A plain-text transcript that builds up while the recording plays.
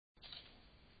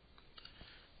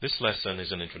This lesson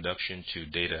is an introduction to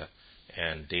data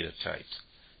and data types.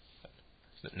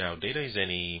 Now, data is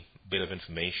any bit of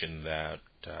information that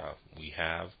we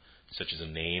have, such as a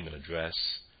name, an address,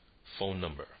 phone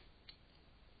number.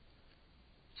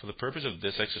 For the purpose of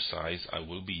this exercise, I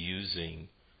will be using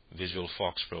Visual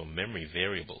FoxPro memory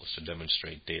variables to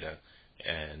demonstrate data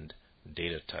and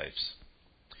data types.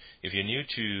 If you're new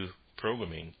to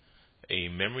programming, a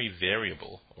memory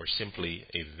variable, or simply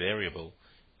a variable,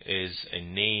 is a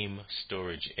name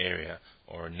storage area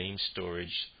or a name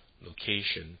storage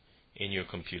location in your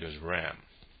computer's RAM.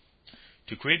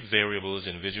 To create variables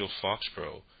in Visual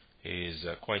FoxPro is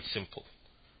quite simple.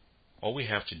 All we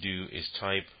have to do is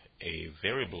type a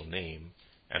variable name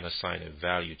and assign a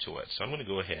value to it. So I'm going to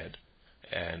go ahead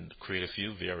and create a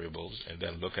few variables and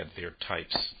then look at their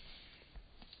types.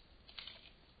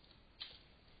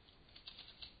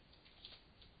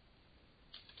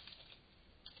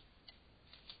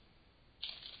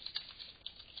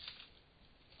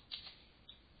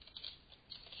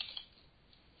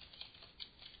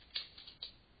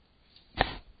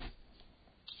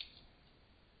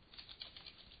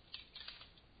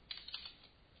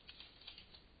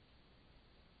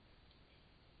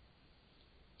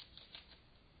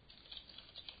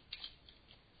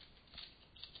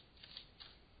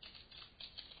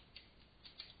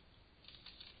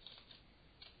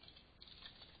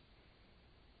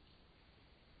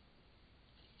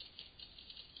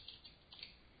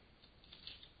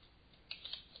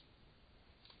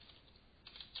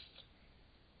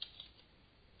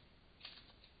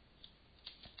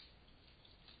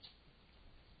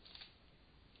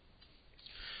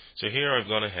 So here I've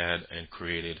gone ahead and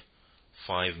created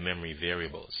 5 memory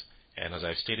variables. And as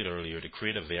I've stated earlier, to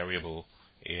create a variable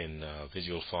in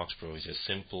Visual FoxPro is as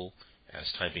simple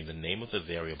as typing the name of the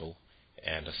variable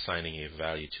and assigning a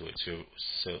value to it.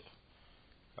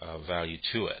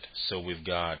 So we've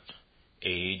got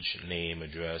age, name,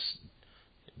 address,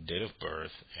 date of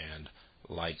birth, and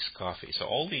likes coffee. So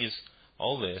all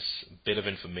this bit of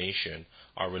information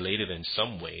are related in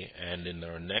some way, and in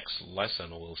our next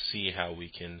lesson we'll see how we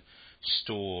can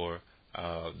store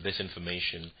this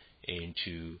information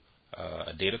into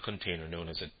a data container known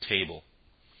as a table.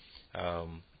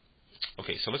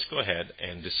 Okay, so let's go ahead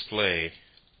and display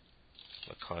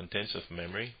the contents of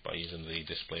memory by using the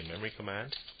display memory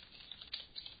command.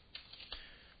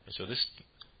 And so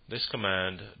this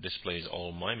command displays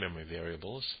all my memory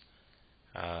variables.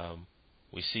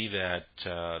 We see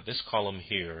that this column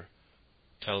here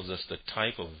tells us the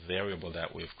type of variable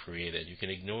that we've created. You can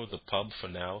ignore the pub for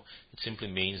now. It simply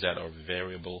means that our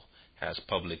variable has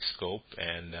public scope,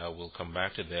 and we'll come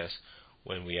back to this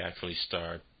when we actually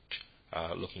start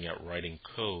looking at writing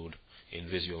code in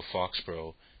Visual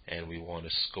FoxPro and we want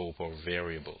to scope our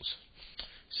variables.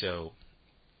 So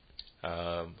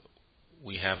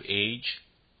we have age,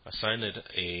 assigned it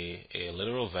a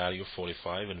literal value of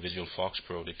 45, and Visual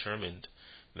FoxPro determined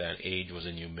that age was a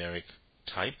numeric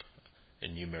type, a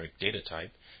numeric data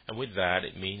type, and with that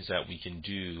it means that we can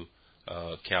do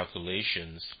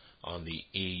calculations on the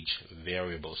age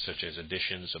variables such as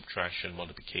addition, subtraction,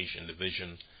 multiplication,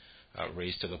 division,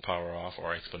 raised to the power of,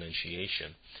 or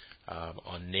exponentiation.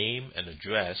 On name and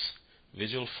address,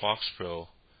 Visual FoxPro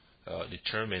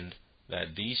determined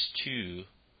that these two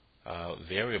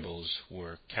variables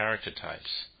were character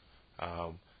types.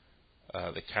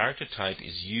 The character type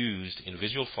is used in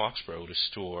Visual FoxPro to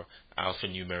store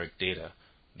alphanumeric data.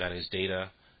 That is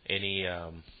data,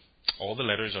 all the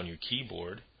letters on your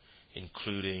keyboard,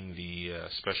 including the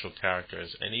special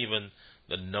characters and even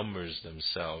the numbers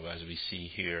themselves, as we see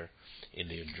here in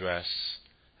the address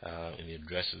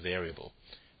variable.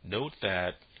 Note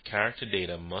that character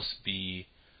data must be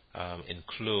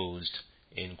enclosed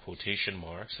in quotation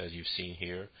marks, as you've seen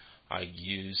here. I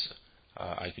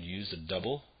could use the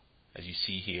double, as you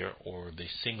see here, or the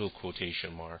single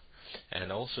quotation mark. And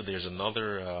also there's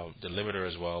another delimiter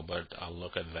as well, but I'll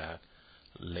look at that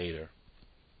later.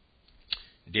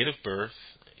 Date of birth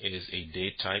is a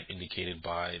date type indicated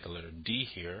by the letter D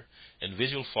here, and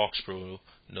Visual FoxPro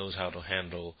knows how to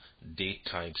handle date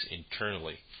types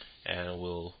internally, and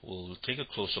we'll take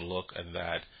a closer look at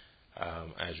that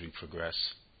as we progress.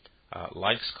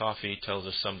 Likes coffee tells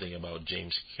us something about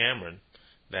James Cameron,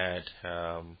 that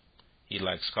he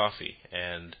likes coffee,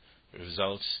 and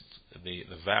the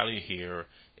value here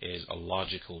is a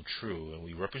logical true, and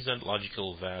we represent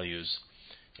logical values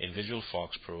in Visual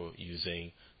FoxPro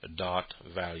using a dot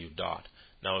value dot.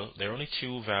 Now there are only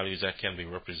two values that can be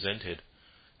represented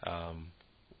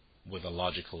with a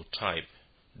logical type,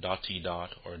 dot t dot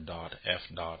or dot f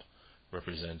dot,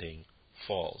 representing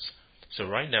false. So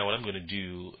right now what I'm going to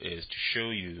do is to show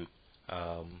you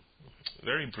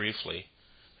very briefly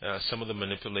some of the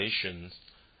manipulations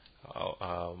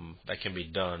that can be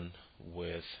done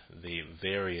with the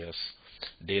various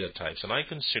data types. And I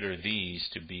consider these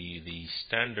to be the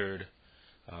standard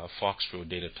FoxPro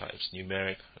data types: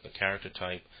 numeric, the character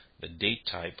type, the date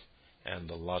type, and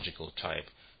the logical type.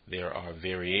 There are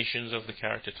variations of the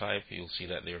character type. You'll see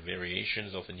that there are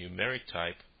variations of the numeric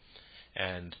type,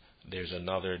 and there's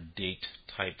another date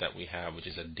type that we have, which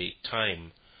is a date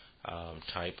time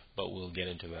type, but we'll get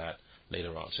into that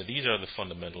later on. So these are the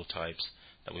fundamental types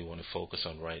that we want to focus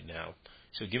on right now.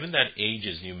 So given that age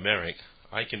is numeric,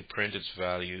 I can print its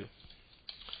value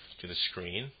to the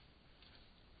screen.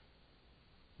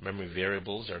 Memory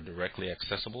variables are directly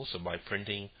accessible, so by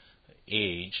printing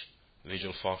age,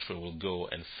 Visual FoxPro will go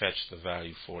and fetch the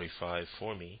value 45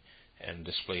 for me and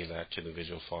display that to the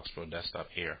Visual FoxPro desktop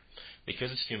here.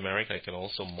 Because it's numeric, I can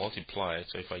also multiply it.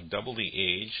 So if I double the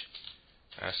age,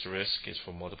 asterisk is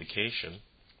for multiplication,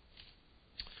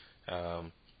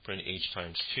 print age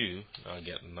times 2, I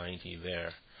get 90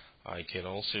 there. I can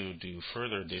also do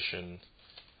further addition,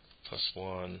 plus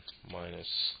 1 minus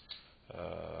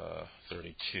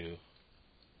 32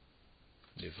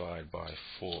 divide by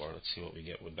 4. Let's see what we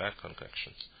get with that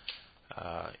concatenation.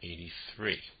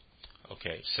 83.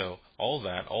 Okay, so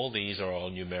all these are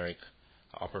all numeric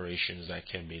operations that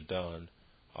can be done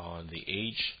on the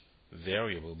age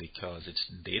variable because its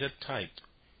data type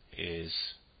is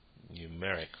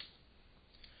numeric.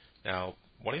 Now,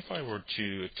 what if I were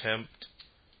to attempt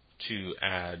to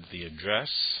add the address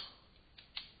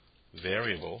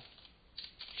variable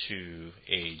to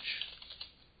age?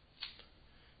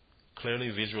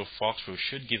 Clearly, Visual FoxPro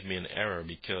should give me an error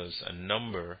because a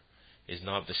number is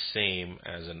not the same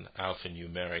as an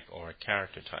alphanumeric or a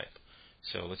character type.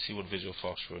 So let's see what Visual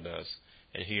FoxPro does.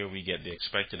 And here we get the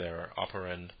expected error,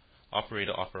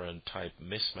 operator operand type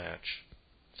mismatch.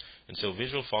 And so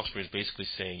Visual FoxPro is basically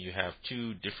saying you have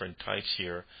two different types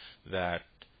here that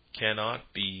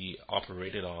cannot be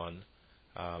operated on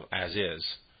as is.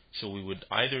 So we would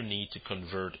either need to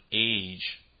convert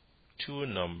age to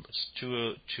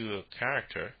a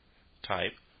character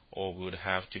type, or we would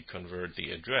have to convert the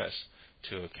address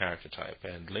to a character type.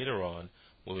 And later on,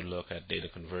 we will look at data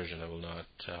conversion. I will not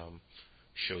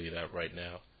show you that right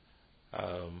now.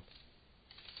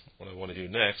 What I want to do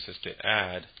next is to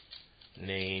add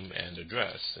name and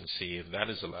address and see if that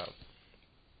is allowed.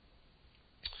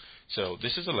 So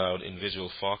this is allowed in Visual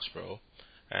FoxPro,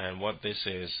 and what this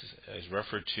is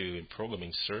referred to in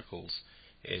programming circles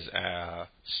is a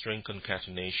string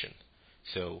concatenation.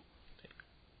 So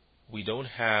we don't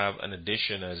have an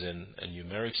addition as in a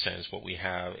numeric sense. What we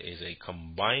have is a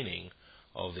combining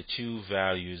of the two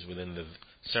values within the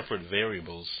separate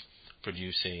variables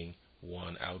producing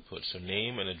one output. So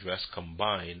name and address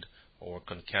combined or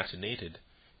concatenated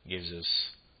gives us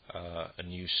a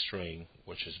new string,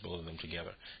 which is both of them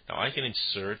together. Now I can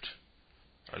insert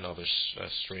another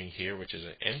string here, which is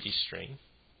an empty string,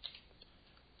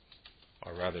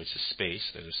 or rather it's a space.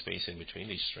 There's a space in between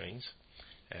these strings,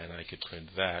 and I could print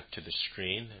that to the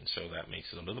screen, and so that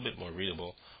makes it a little bit more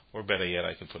readable. Or better yet,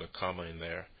 I can put a comma in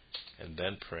there and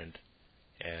then print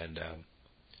and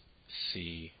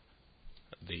see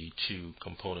the two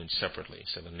components separately,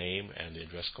 so the name and the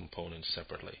address components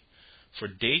separately. For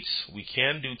dates, we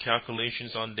can do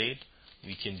calculations on date.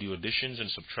 We can do additions and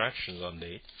subtractions on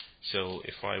date. So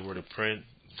if I were to print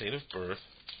date of birth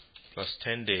plus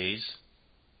 10 days,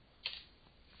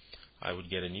 I would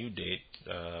get a new date,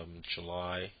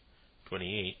 July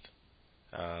 28th,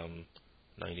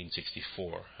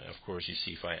 1964. And of course, you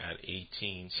see if I add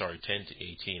 10 to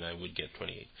 18, I would get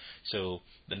 28. So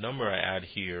the number I add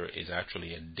here is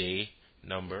actually a day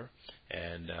number,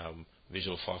 and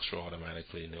Visual FoxPro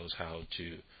automatically knows how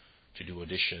to do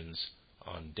additions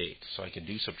on date. So I can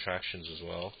do subtractions as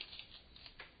well.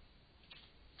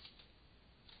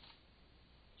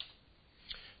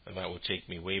 And that will take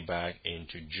me way back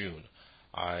into June.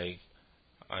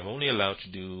 I'm only allowed to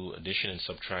do addition and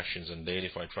subtractions on date.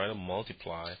 If I try to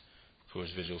multiply, of course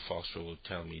Visual FoxPro will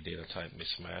tell me data type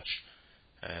mismatch.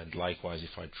 And likewise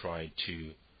if I try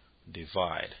to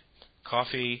divide.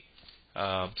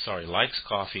 Likes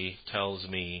coffee tells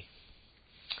me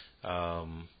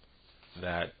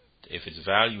that if its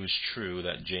value is true,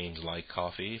 that James likes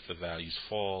coffee. If the value is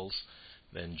false,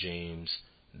 then James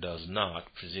does not,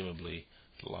 presumably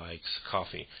likes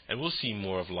coffee. And we'll see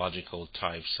more of logical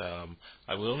types.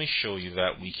 I will only show you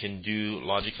that we can do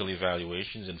logical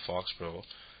evaluations in FoxPro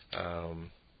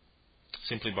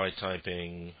simply by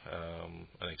typing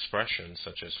an expression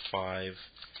such as 5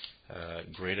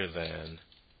 greater than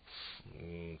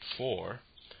 4,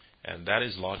 and that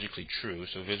is logically true.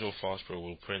 So Visual FoxPro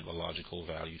will print the logical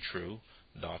value true,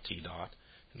 dot t dot.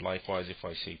 And likewise, if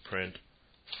I say print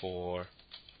 4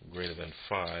 greater than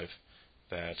 5,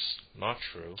 that's not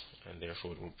true, and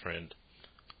therefore it will print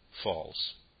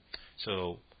false.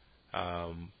 So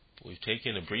we've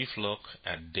taken a brief look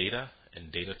at data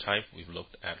and data type. We've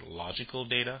looked at logical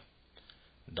data,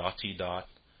 dot t dot.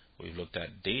 We've looked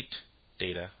at date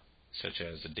data, such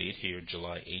as the date here,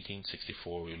 July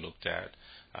 1864. We looked at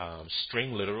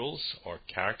string literals or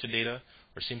character data,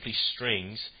 or simply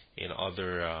strings in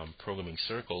other programming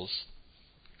circles,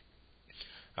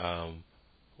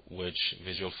 which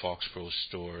Visual FoxPro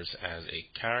stores as a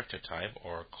character type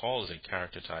or calls a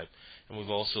character type. And we've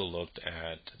also looked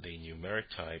at the numeric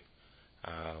type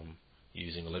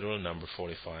using a literal number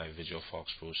 45. Visual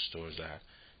FoxPro stores that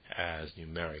as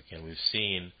numeric, and we've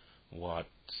seen what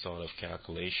sort of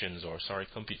calculations or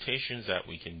computations that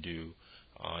we can do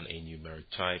on a numeric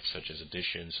type, such as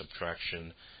addition,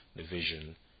 subtraction,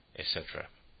 division, etc.